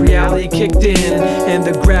grace. Reality kicked in, and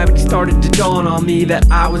the gravity started to dawn on me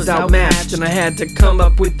that I was outmatched, and I had to come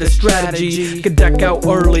up with the strategy. Could deck out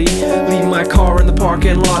early, leave my car in the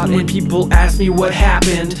parking lot, and people ask me what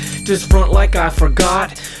happened. Just front like I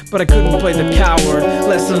forgot, but I couldn't play the coward.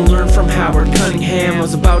 Lesson learned from Howard Cunningham. I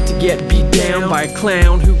was about to get beat down by a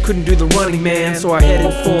clown who couldn't do the running man, so I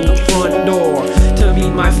headed for the front door to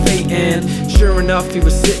meet my fate, and sure enough, he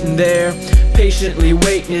was sitting there patiently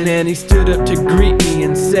waiting, and he stood up to greet me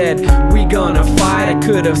and said, "We gonna fight?" I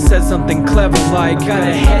could have said something clever like, "Got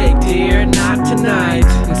a headache, dear, not tonight."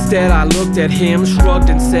 Instead, I looked at him, shrugged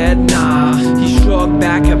and said, "Nah." He shrugged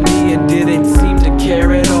back at me and didn't seem to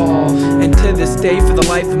care at all. And to this day, for the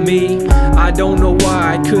life of me, I don't know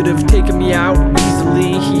why. Could have taken me out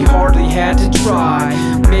easily, he hardly had to try.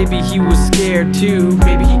 Maybe he was scared too,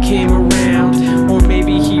 maybe he came around, or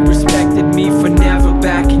maybe he respected me for never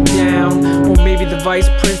backing down. Or maybe the vice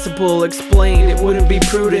principal explained it wouldn't be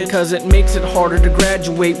prudent, cause it makes it harder to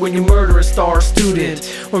graduate when you murder a star student.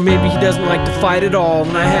 Or maybe he doesn't like to fight at all,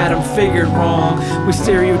 and I had him figured wrong. We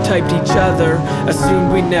stereotyped each other,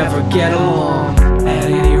 assumed we'd never get along. At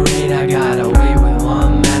any rate, I got away with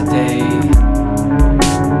one that day.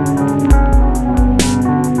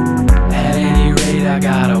 At any rate, I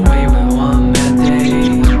got away with one that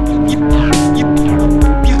day.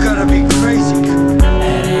 You gotta be crazy.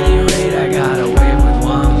 At any rate, I got away with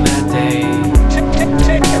one that day.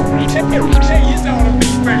 You ought to be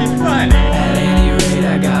pretty funny. At any rate,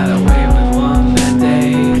 I got away with one that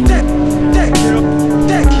day. That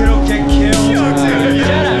kid'll get killed.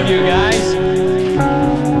 Shut up, you guys.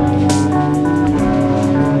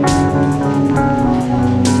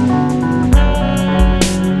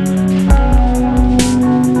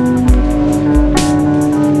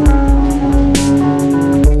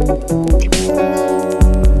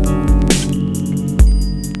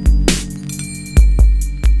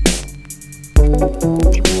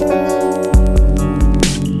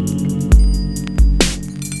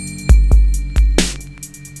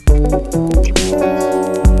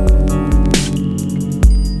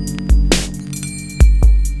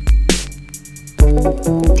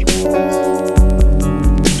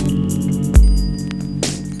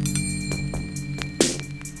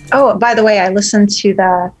 Oh, by the way, I listened to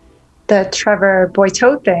the Trevor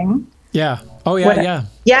Boiteau thing. Yeah. Oh yeah, yeah.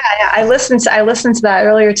 Yeah, I listened to that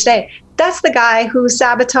earlier today. That's the guy who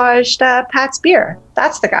sabotaged Pat's beer.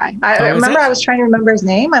 That's the guy. I remember. I was trying to remember his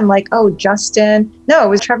name. I'm like, oh, Justin. No, it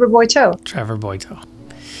was Trevor Boiteau. Trevor Boiteau.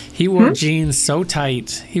 He wore jeans so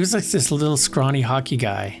tight. He was like this little scrawny hockey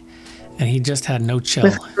guy, and he just had no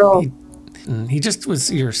chill. He just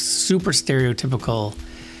was your super stereotypical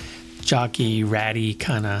jockey, ratty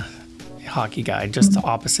kind of hockey guy, just the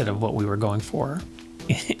opposite of what we were going for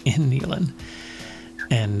in Neyland.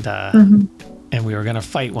 And and we were gonna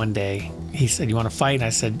fight one day. He said, "You want to fight?" And I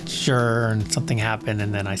said, "Sure." And something happened,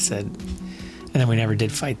 and then I said, and then we never did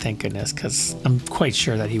fight, thank goodness, because I'm quite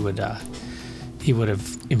sure that he would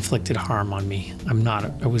have inflicted harm on me. I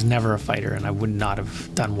was never a fighter, and I would not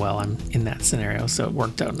have done well in that scenario. So it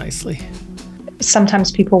worked out nicely. Sometimes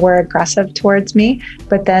people were aggressive towards me,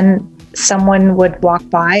 but then someone would walk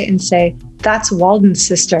by and say, "That's Walden's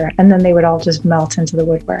sister," and then they would all just melt into the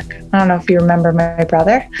woodwork. I don't know if you remember my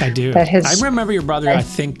brother. I do. But I remember your brother, I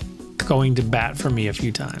think, going to bat for me a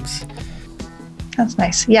few times. That's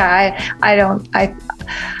nice. Yeah,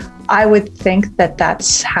 I would think that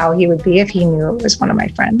that's how he would be if he knew it was one of my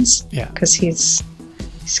friends. Yeah. Because he's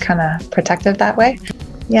kind of protective that way.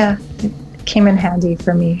 Yeah, it came in handy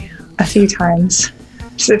for me a few times.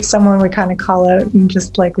 So if someone would kind of call out and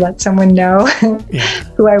just like let someone know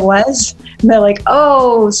who I was, and they're like,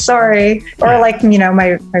 "Oh, sorry," or like, you know,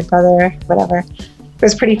 my brother, whatever. It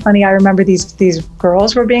was pretty funny. I remember these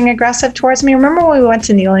girls were being aggressive towards me. Remember when we went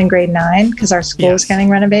to Neil in grade 9 because our school was getting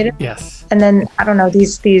renovated? Yes. And then, I don't know,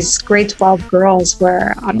 these grade 12 girls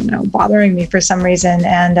were, I don't know, bothering me for some reason.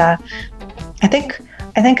 And I think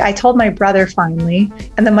I told my brother finally,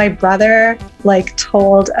 and then my brother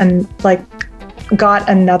got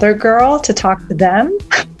another girl to talk to them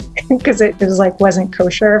because it was like wasn't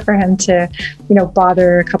kosher for him to, you know,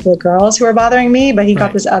 bother a couple of girls who were bothering me, but he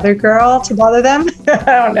got this other girl to bother them.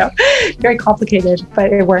 I don't know, very complicated,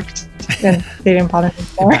 but it worked, and they didn't bother me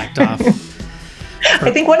anymore. Backed off.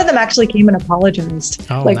 I think one of them actually came and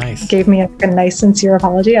apologized. Oh, like, nice. Gave me a nice, sincere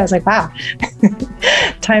apology. I was like, wow.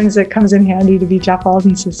 Times it comes in handy to be Jeff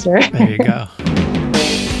Alden's sister. There you go.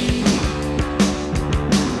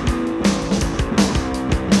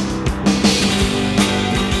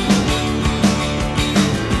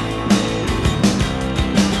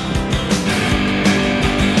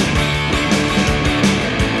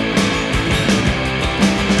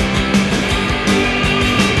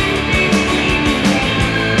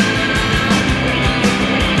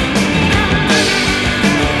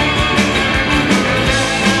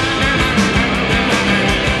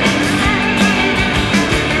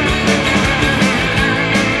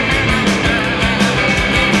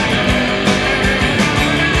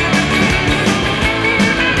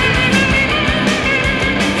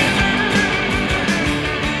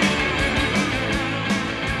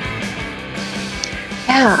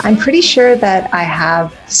 I'm pretty sure that I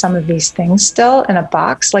have some of these things still in a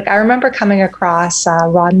box. Like I remember coming across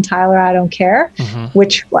Rod and Tyler, I Don't Care,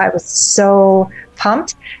 which I was so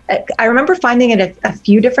pumped. I remember finding it a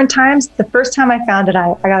few different times. The first time I found it,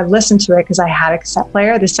 I got to listen to it because I had a cassette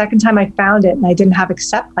player. The second time I found it and I didn't have a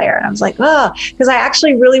cassette player. And I was like, oh, because I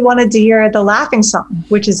actually really wanted to hear the laughing song,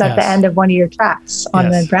 which is at the end of one of your tracks on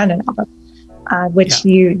the Brandon album. Which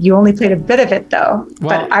you only played a bit of it though.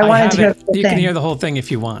 Well, but I wanted to hear the whole You thing. can hear the whole thing if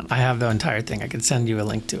you want. I have the entire thing. I can send you a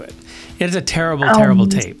link to it. It is a terrible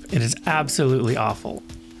tape. It is absolutely awful.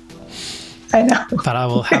 I know. But I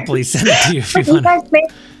will happily send it to you if you you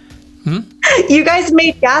want. You guys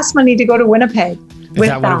made gas money to go to Winnipeg. Is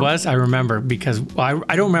that what it was? I remember because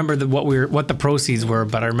I don't remember what the proceeds were,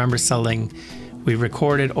 but I remember we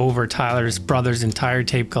recorded over Tyler's brother's entire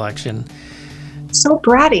tape collection. So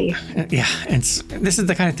bratty. Yeah, and this is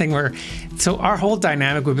the kind of thing where, so our whole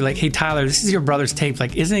dynamic would be like, hey Tyler, this is your brother's tape.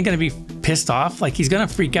 Like, isn't he going to be pissed off? Like, he's going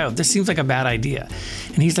to freak out. This seems like a bad idea.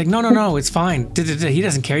 And he's like, no, it's fine. He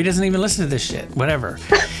doesn't care. He doesn't even listen to this shit. Whatever.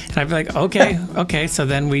 And I'd be like, okay. So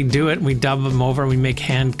then we do it. We dub them over. We make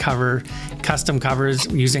custom covers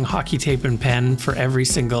using hockey tape and pen for every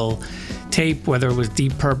single tape, whether it was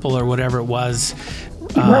Deep Purple or whatever it was.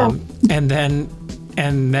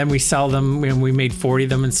 And then we sell them, and we made 40 of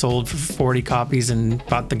them and sold for 40 copies and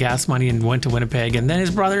bought the gas money and went to Winnipeg. And then his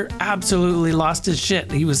brother absolutely lost his shit.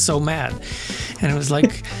 He was so mad. And it was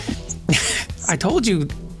like, I told you,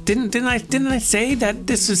 didn't I say that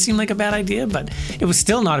this would seem like a bad idea? But it was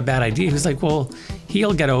still not a bad idea. He was like, well,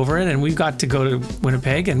 he'll get over it. And we got to go to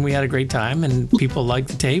Winnipeg and we had a great time and people liked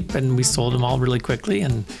the tape and we sold them all really quickly.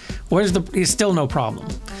 And it's still no problem.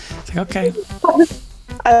 It's like, okay.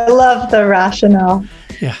 I love the rationale.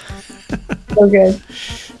 Yeah. So good.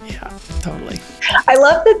 Yeah, totally. I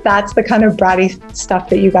love that that's the kind of bratty stuff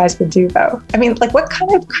that you guys would do, though. I mean, like, what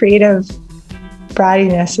kind of creative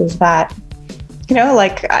brattiness is that? You know,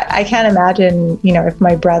 like, I can't imagine, if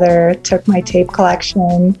my brother took my tape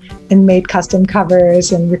collection and made custom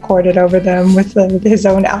covers and recorded over them with his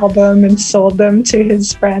own album and sold them to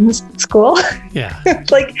his friends at school. Yeah.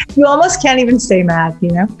 Like, you almost can't even stay mad,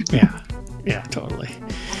 Yeah, totally.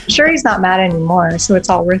 I'm sure he's not mad anymore, so it's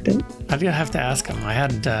all worth it. I'd have to ask him. I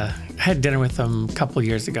had dinner with him a couple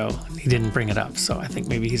years ago. He didn't bring it up, so I think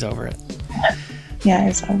maybe he's over it. Yeah,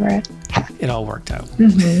 he's over it. It all worked out.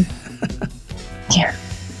 Yeah.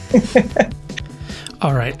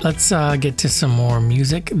 All right, let's get to some more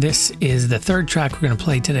music. This is the third track we're going to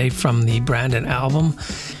play today from the Brandon album.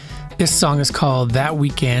 This song is called That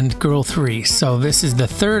Weekend, Girl 3. So this is the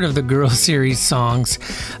third of the Girl series songs,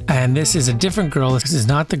 and this is a different girl. This is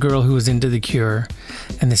not the girl who was into The Cure,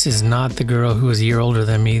 and this is not the girl who was a year older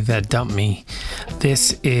than me that dumped me.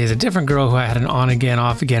 This is a different girl who I had an on-again,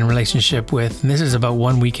 off-again relationship with, and this is about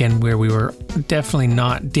one weekend where we were definitely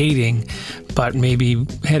not dating, but maybe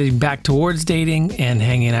heading back towards dating and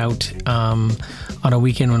hanging out on a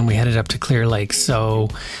weekend when we headed up to Clear Lake. So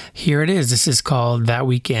here it is. This is called That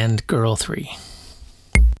Weekend, Girl 3.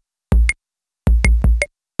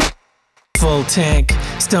 Full tank,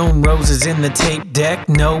 stone roses in the tape deck,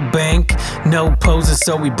 no bank, no poses,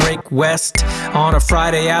 so we break west. On a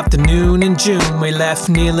Friday afternoon in June, we left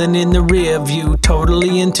kneeling in the rear view,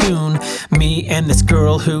 totally in tune. Me and this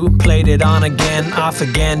girl who played it on again, off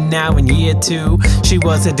again, now in year 2. She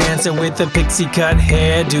was a dancer with a pixie cut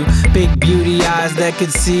hairdo, big beauty eyes that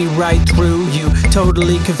could see right through you,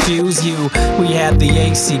 totally confuse you. We had the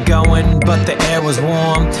AC going, but the air was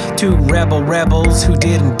warm. 2 rebels who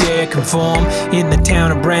didn't dare conform. In the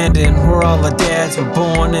town of Brandon, where all the dads were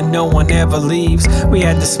born and no one ever leaves, we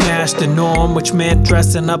had to smash the norm, which meant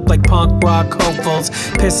dressing up like punk rock hopefuls,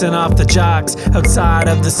 pissing off the jocks outside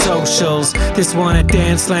of the socials. This one at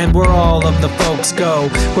Danceland, where all of the folks go.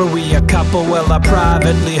 Were we a couple? Well, I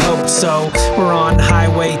privately hope so. We're on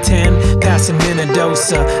Highway 10, passing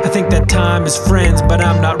Minnedosa. I think that time is friends, but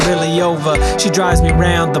I'm not really over. She drives me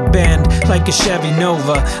round the bend like a Chevy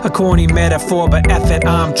Nova. A corny metaphor, but F it,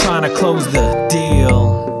 I'm trying to close the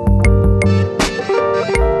deal.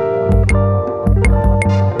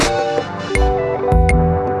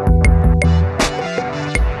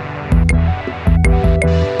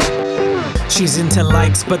 She's into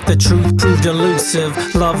likes, but the truth proved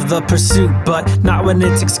elusive. Love the pursuit, but not when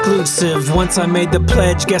it's exclusive. Once I made the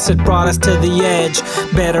pledge, guess it brought us to the edge.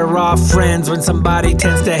 Better off friends when somebody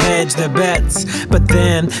tends to hedge their bets. But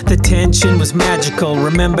then the tension was magical.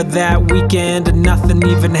 Remember that weekend and nothing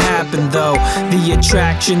even happened though. The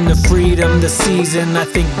attraction, the freedom, the season. I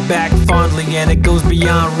think back fondly and it goes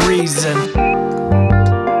beyond reason.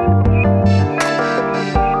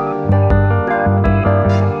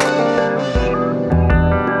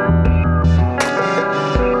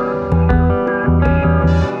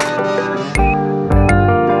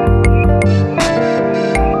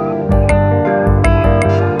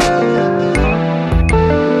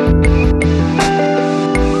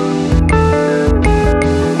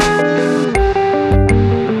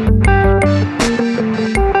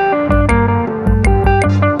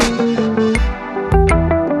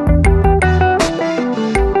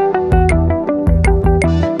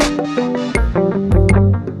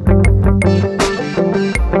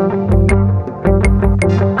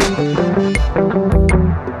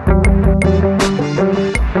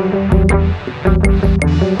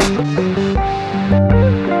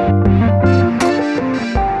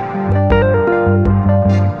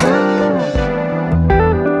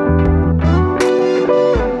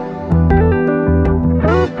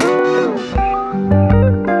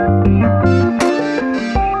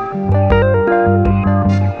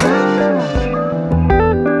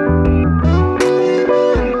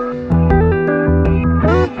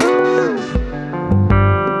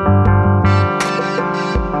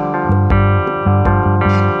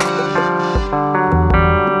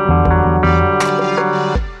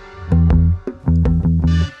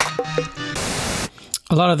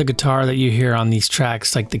 of the guitar that you hear on these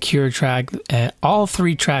tracks, like the Cure track. All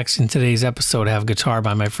 3 tracks in today's episode have guitar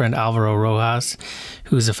by my friend Alvaro Rojas,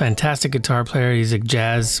 who's a fantastic guitar player. He's a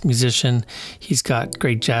jazz musician. He's got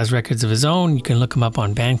great jazz records of his own. You can look him up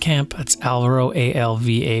on Bandcamp. That's Alvaro,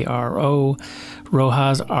 Alvaro,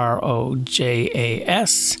 Rojas,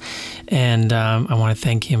 Rojas. And I want to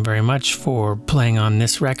thank him very much for playing on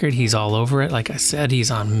this record. He's all over it. Like I said,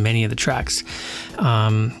 he's on many of the tracks.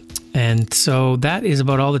 And so that is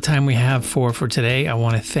about all the time we have for today. I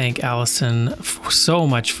want to thank Allison so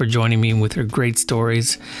much for joining me with her great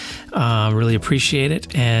stories. Really appreciate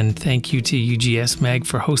it. And thank you to UGS Mag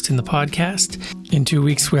for hosting the podcast. In 2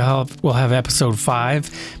 weeks, we'll have episode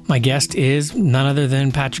 5. My guest is none other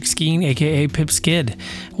than Patrick Skeen, aka Pip Skid.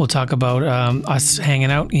 We'll talk about us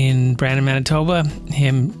hanging out in Brandon, Manitoba,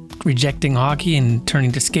 him rejecting hockey and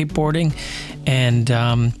turning to skateboarding, and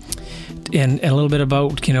a little bit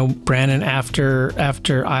about, Brandon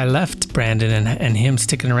after I left Brandon and him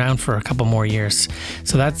sticking around for a couple more years.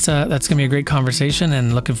 So that's going to be a great conversation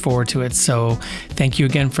and looking forward to it. So thank you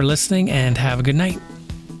again for listening and have a good night.